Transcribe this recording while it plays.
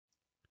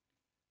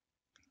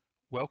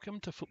Welcome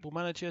to Football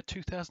Manager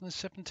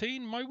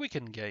 2017, my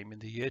Wigan game in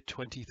the year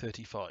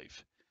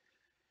 2035.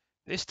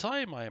 This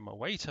time I am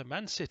away to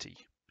Man City.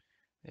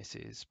 This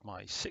is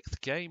my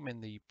 6th game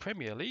in the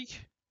Premier League.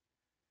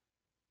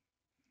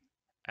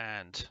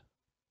 And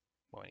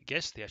when it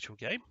gets to the actual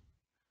game,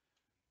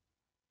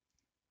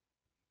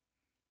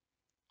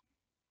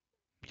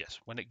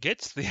 when it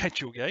gets to the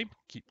actual game,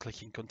 keep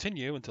clicking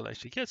continue until it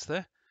actually gets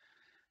there,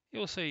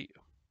 you'll see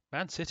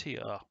Man City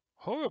are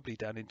horribly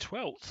down in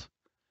 12th.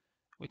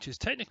 Which is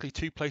technically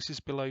 2 places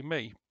below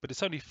me, but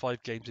it's only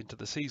 5 games into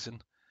the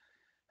season.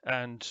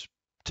 And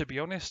to be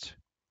honest,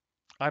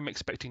 I'm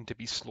expecting to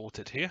be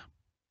slaughtered here.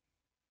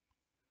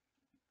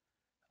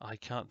 I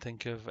can't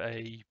think of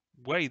a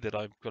way that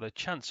I've got a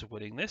chance of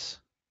winning this.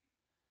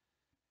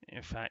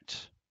 In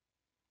fact,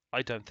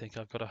 I don't think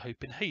I've got a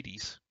hope in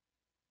Hades,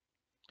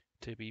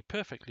 to be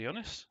perfectly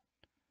honest.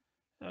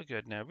 Oh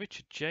good, now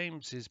Richard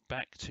James is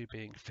back to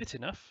being fit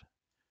enough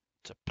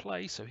to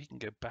play, so he can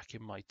go back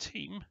in my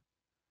team.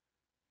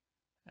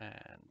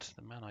 And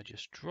the man I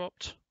just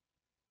dropped,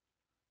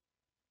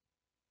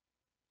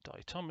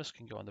 Di Thomas,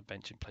 can go on the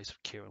bench in place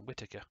of Kieran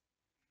Whittaker.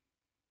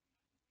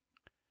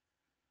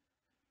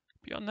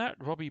 Beyond that,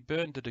 Robbie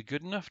Byrne did a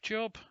good enough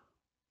job.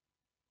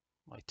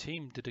 My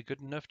team did a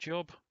good enough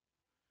job.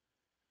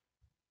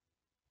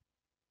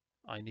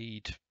 I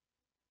need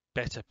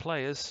better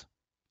players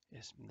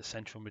in the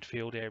central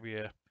midfield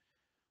area,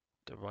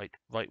 the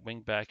right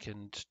wing back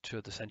and 2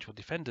 of the central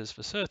defenders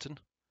for certain.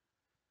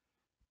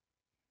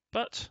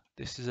 But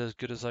this is as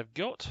good as I've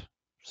got,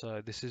 so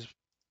this is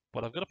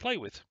what I've got to play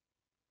with.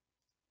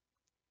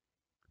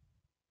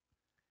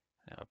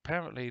 Now,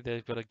 apparently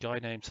they've got a guy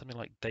named something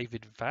like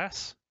David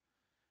Vass,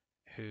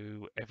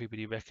 who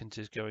everybody reckons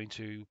is going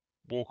to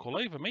walk all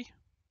over me,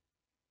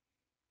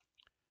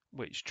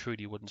 which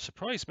truly wouldn't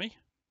surprise me.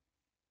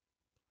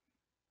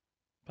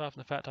 Apart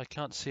from the fact I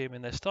can't see him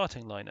in their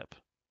starting lineup.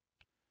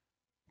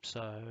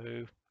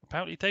 So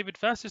apparently David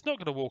Vass is not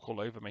going to walk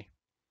all over me.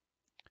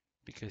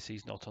 Because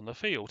he's not on the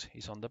field,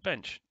 he's on the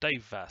bench.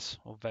 Dave Vass,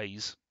 or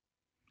Vase.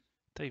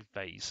 Dave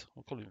Vase,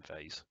 we'll call him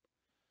Vase.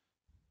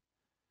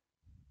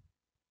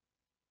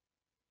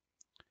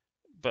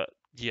 But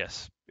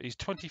yes, he's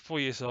 24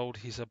 years old,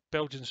 he's a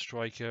Belgian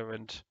striker,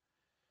 and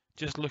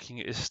just looking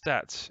at his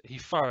stats, he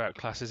far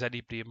outclasses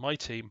anybody in my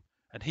team,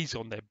 and he's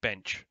on their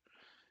bench.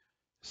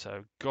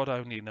 So God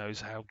only knows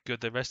how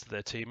good the rest of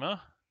their team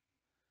are.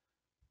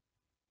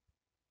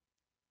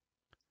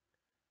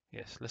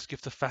 Yes, let's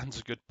give the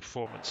fans a good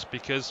performance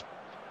because,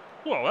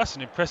 well, that's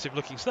an impressive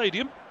looking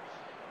stadium.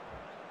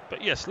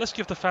 But yes, let's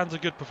give the fans a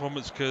good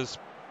performance because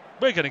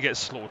we're going to get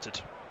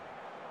slaughtered.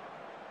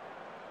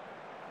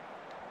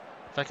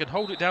 If I can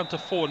hold it down to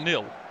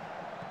 4-0,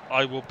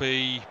 I will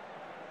be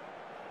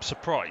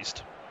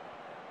surprised.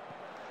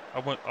 I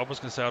was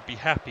going to say I'd be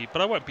happy,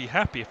 but I won't be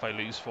happy if I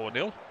lose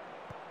 4-0.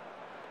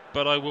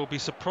 But I will be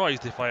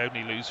surprised if I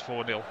only lose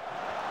 4-0.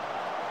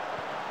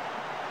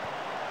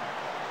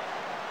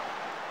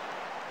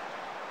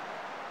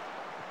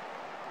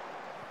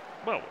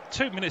 Well,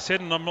 2 minutes in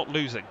and I'm not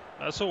losing.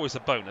 That's always a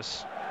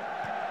bonus.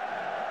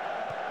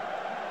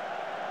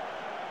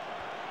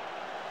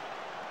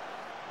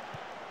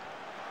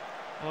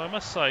 Well, I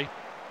must say,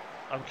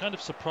 I'm kind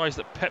of surprised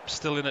that Pep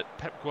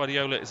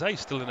Guardiola is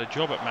still in a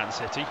job at Man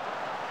City.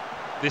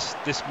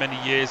 This many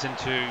years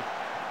into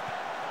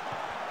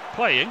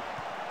playing.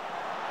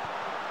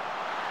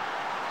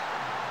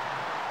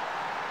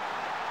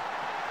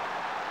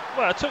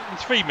 Well, it took them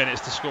 3 minutes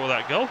to score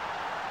that goal.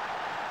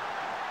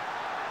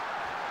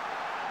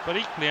 But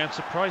equally, I'm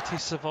surprised he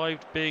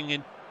survived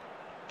being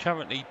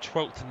currently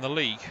 12th in the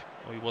league,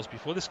 or he was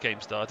before this game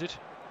started.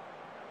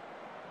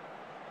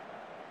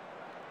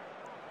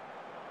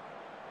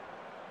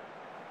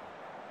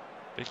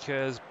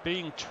 Because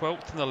being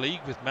 12th in the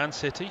league with Man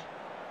City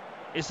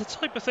is the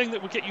type of thing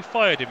that would get you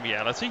fired in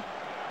reality.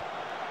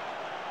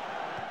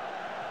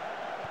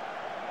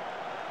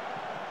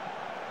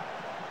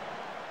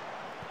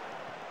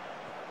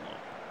 Well,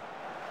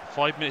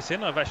 5 minutes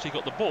in, I've actually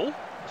got the ball.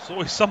 It's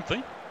always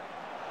something.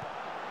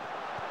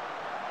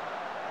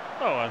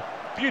 Oh, a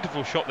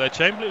beautiful shot there,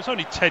 Chamberlain. It was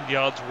only 10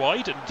 yards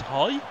wide and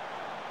high. And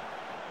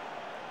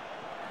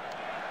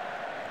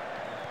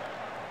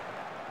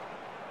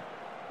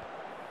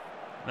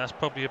that's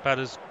probably about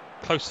as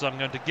close as I'm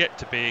going to get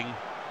to being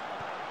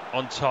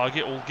on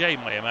target all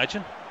game, I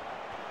imagine.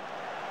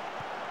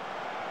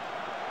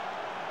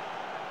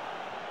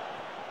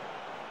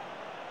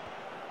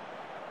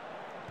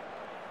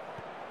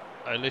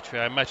 I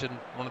imagine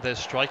one of their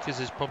strikers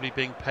is probably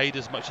being paid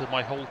as much as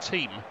my whole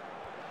team.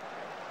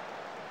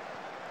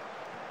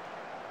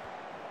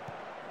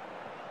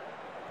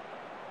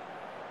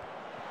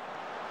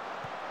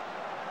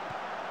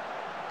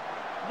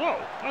 Whoa,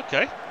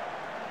 okay.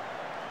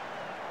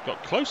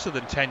 Got closer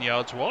than 10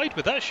 yards wide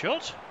with that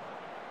shot.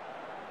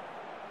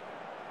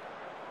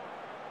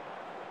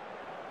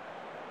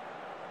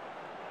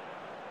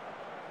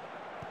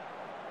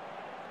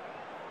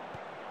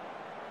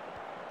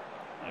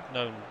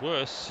 known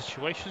worse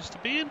situations to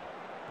be in.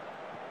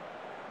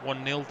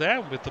 1-0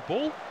 down with the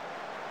ball.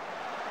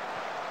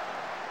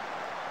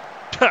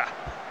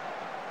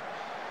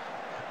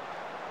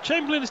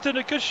 Chamberlain has done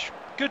a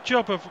good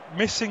job of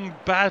missing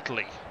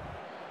badly.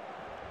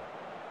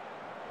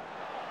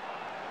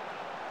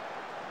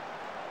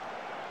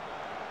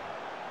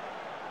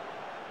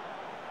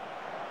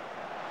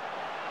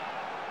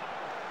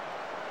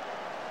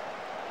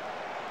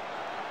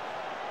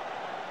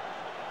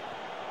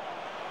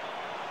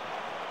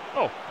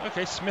 Oh,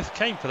 okay, Smith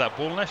came for that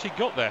ball and actually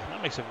got there.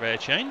 That makes a rare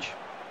change.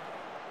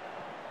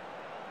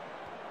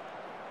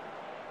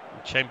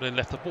 Chamberlain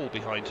left the ball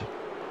behind.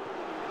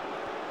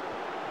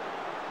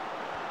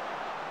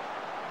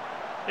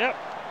 Yep,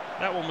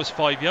 that one was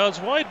 5 yards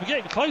wide. We're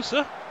getting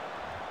closer.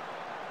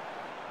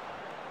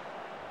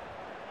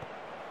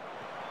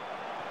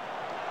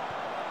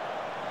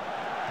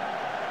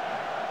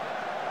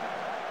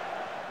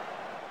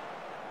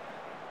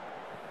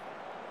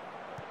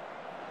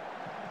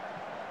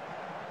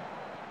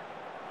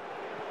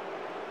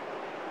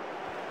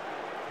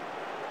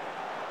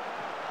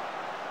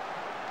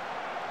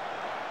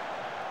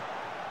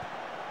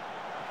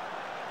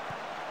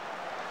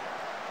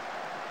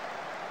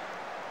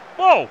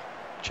 Whoa!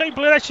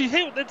 Chamberlain actually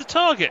hit the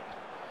target.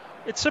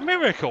 It's a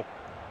miracle.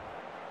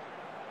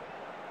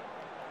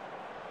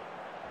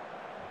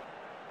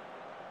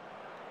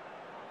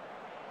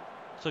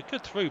 It's a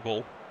good through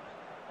ball.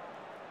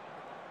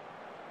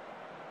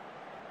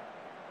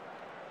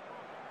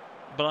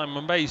 But I'm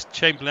amazed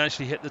Chamberlain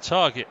actually hit the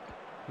target,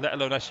 let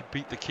alone actually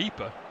beat the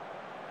keeper.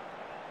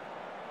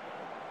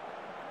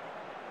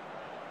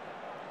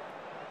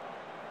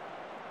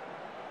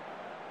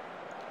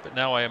 But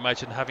now I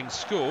imagine, having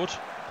scored,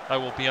 I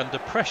will be under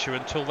pressure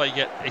until they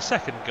get a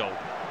second goal.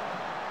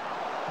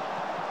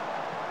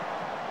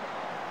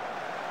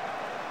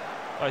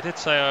 I did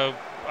say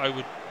I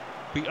would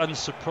be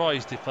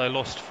unsurprised if I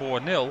lost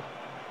 4-0.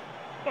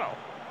 Well,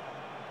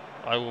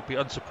 I will be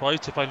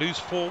unsurprised if I lose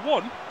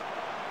 4-1.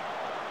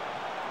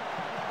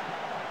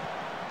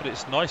 But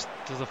it's nice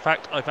to the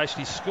fact I've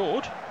actually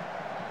scored.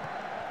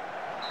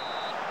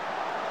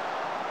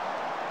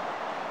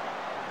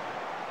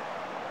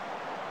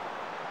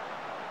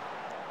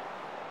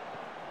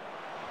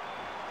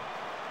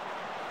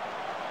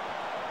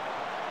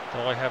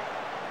 Though I have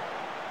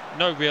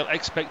no real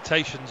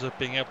expectations of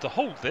being able to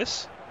hold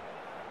this.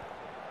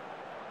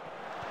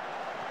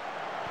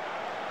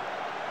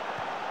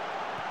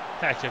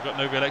 Heck, I've got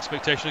no real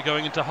expectation of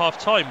going into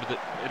half-time with it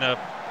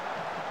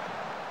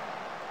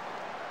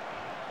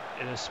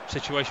in a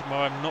situation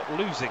where I'm not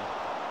losing.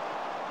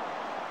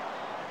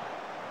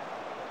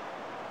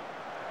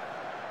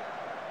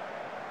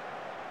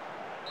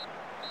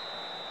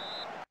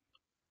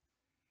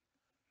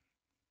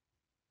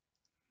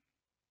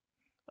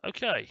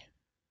 Okay.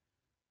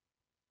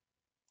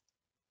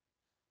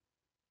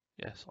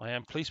 Yes, I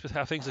am pleased with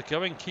how things are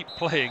going. Keep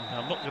playing.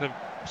 I'm not going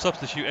to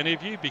substitute any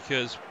of you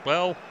because,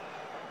 well,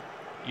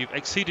 you've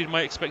exceeded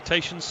my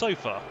expectations so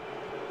far.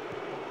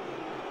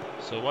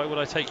 So why would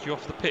I take you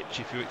off the pitch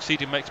if you're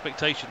exceeding my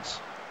expectations?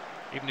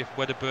 Even if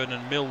Wedderburn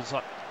and Mills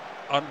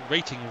aren't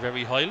rating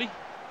very highly.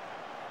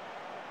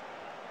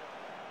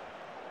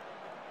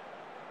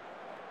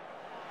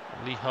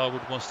 Lee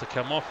Harwood wants to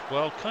come off.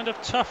 Well, kind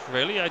of tough,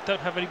 really. I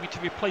don't have anybody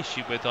to replace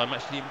you with. I'm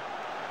actually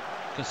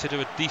considered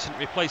a decent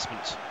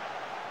replacement.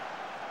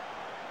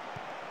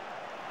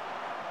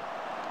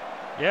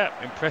 Yeah,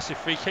 impressive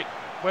free kick.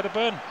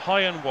 Wedderburn,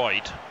 high and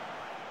wide.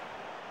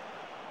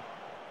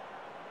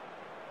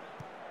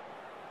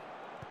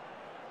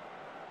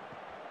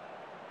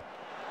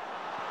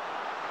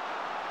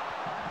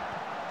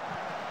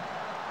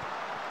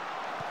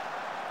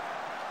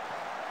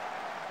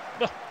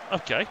 Oh,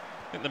 okay.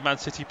 I think the Man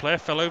City player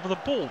fell over the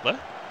ball there.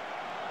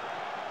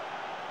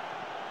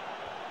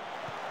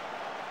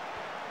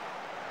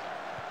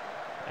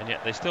 And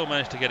yet they still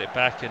managed to get it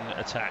back and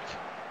attack.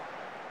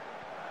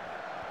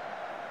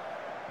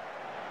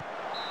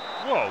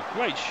 Whoa,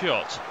 great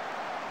shot.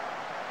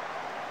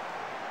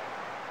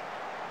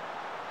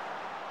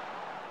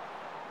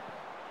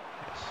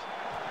 Yes.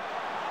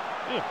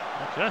 Oh,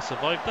 okay, I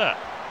survived that.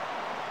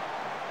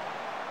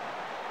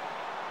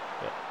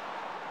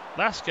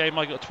 Last game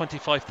I got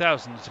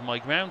 25,000 into my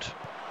ground.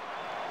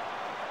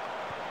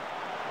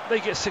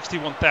 They get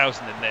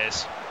 61,000 in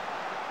theirs.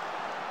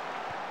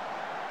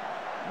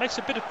 Makes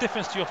a bit of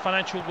difference to your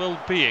financial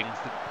well-being,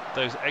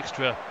 those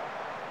extra,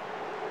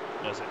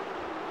 what is it,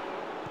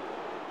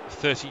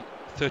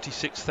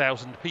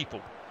 36,000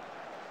 people.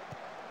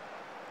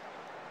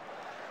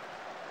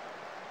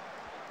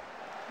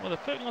 Well, they're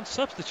putting on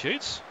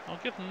substitutes, I'll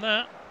give them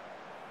that.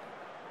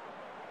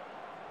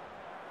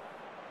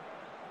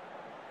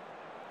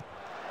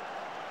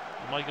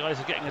 My guys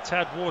are getting a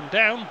tad worn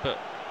down, but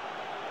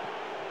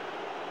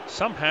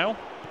somehow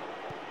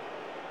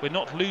we're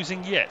not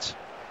losing yet.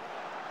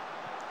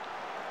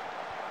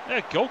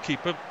 Their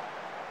goalkeeper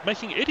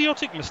making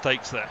idiotic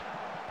mistakes there.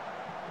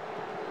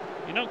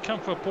 You don't come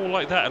for a ball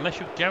like that unless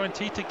you're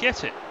guaranteed to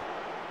get it.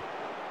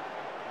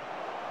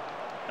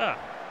 Oh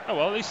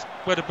well, at least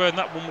Wedderburn,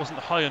 that one wasn't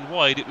high and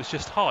wide, it was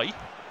just high.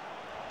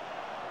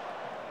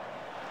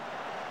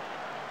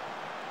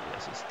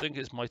 Yes, I think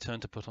it's my turn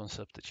to put on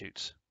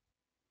substitutes.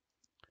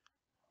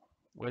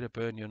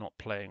 Wedderburn, you're not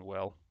playing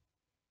well.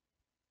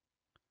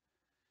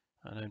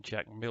 I know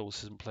Jack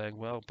Mills isn't playing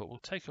well, but we'll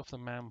take off the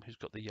man who's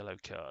got the yellow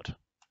card.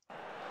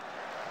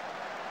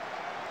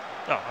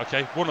 Oh,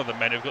 okay, one of the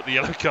men who've got the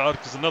yellow card,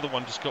 because another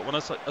one just got one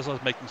as I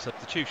was making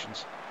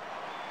substitutions.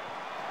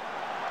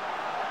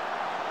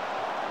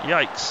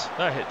 Yikes,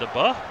 that hit the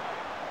bar.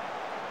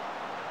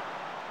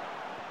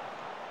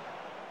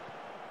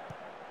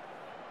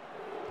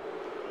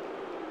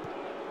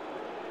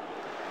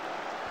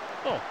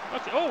 Oh,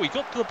 okay. Oh, he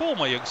got to the ball,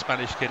 my young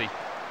Spanish kiddie.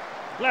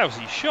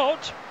 Lousy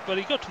shot, but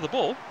he got to the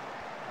ball.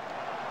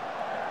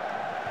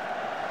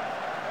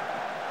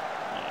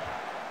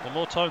 The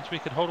more times we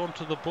can hold on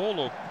to the ball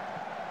or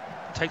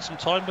take some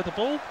time with the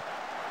ball.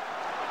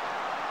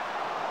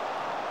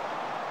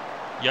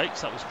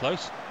 Yikes, that was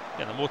close.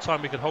 Yeah, the more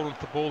time we can hold on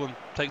to the ball and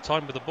take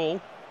time with the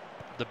ball,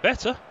 the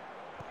better.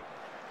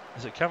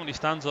 As it currently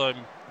stands, I'm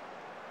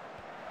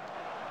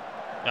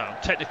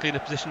technically in a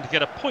position to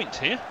get a point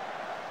here.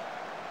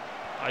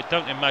 I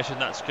don't imagine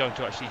that's going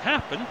to actually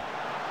happen.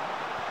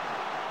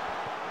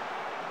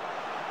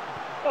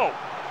 Oh.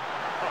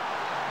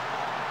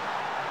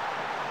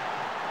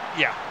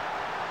 Yeah.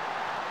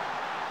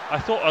 I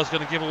thought I was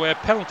going to give away a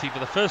penalty for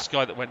the first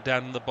guy that went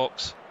down in the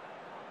box.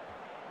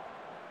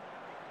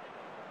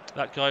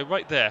 That guy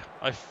right there.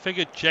 I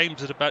figured James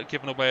had about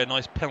given away a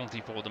nice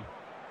penalty for them.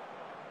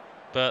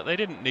 But they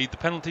didn't need the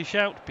penalty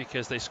shout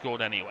because they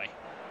scored anyway.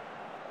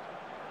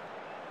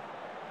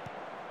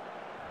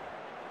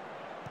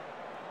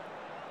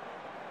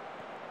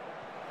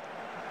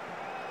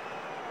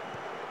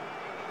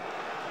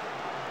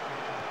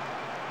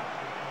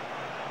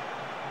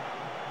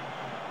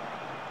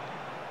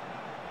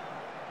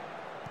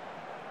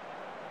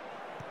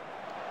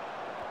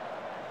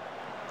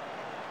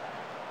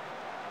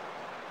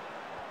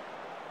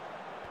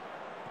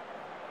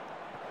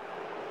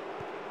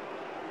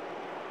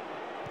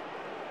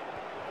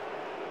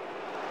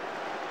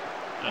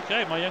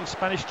 Okay, my young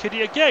Spanish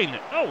kiddie again.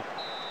 Oh,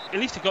 at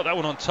least he got that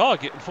one on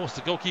target and forced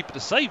the goalkeeper to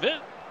save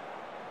it.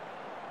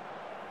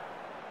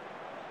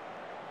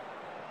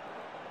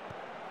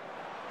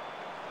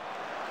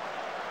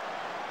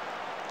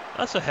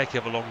 That's a heck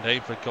of a long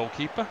name for a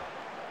goalkeeper.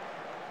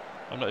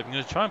 I'm not even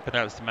going to try and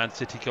pronounce the Man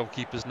City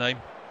goalkeeper's name.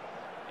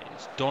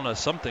 It's Donna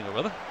something or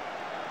other.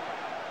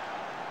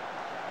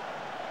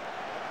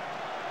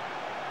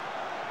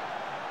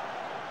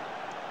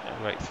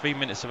 Right, 3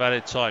 minutes of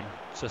added time,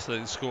 so they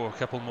can score a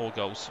couple more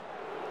goals.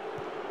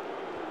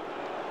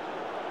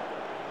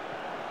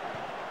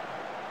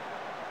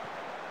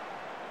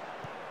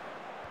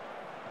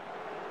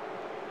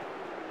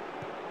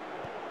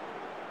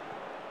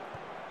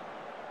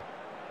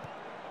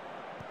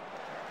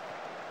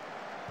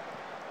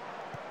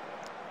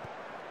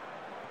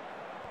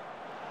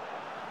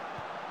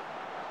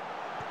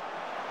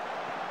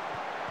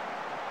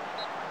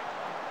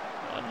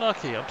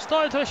 Unlucky. I'm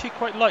starting to actually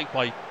quite like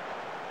my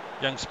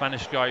young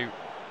Spanish guy.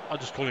 I'll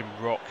just call him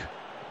Rock,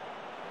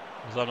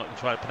 because I'm not going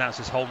to try to pronounce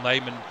his whole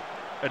name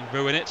and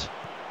ruin it.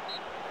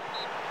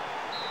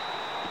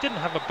 He didn't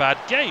have a bad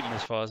game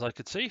as far as I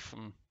could see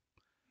from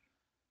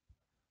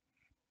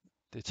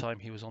the time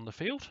he was on the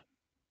field.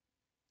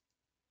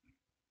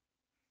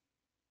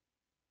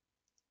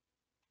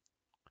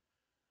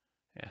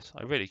 Yes,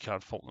 I really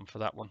can't fault them for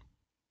that one.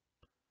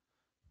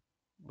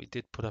 We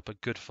did put up a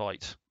good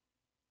fight.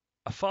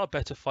 A far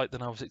better fight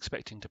than I was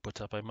expecting to put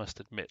up, I must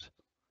admit.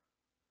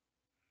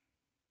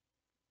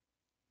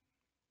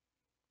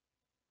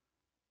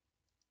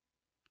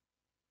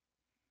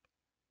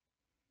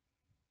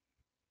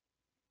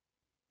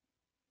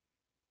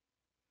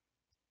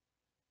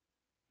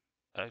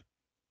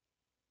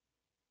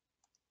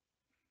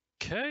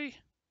 Okay.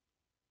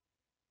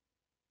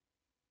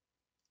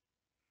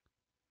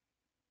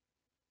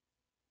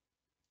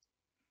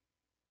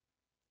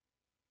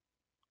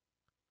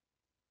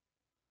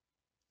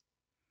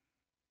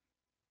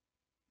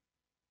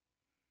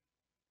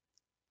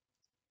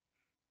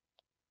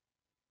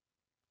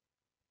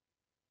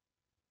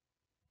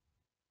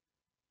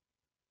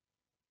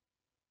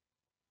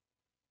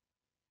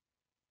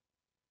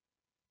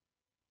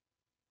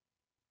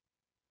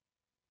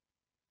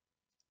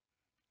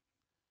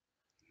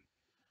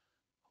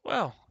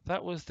 Well,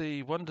 that was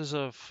the wonders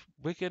of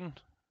Wigan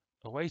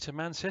away to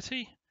Man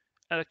City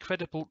at a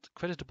creditable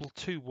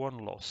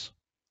 2-1 loss.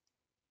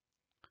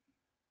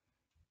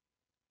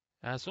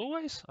 As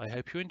always, I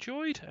hope you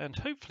enjoyed, and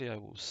hopefully I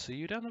will see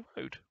you down the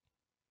road.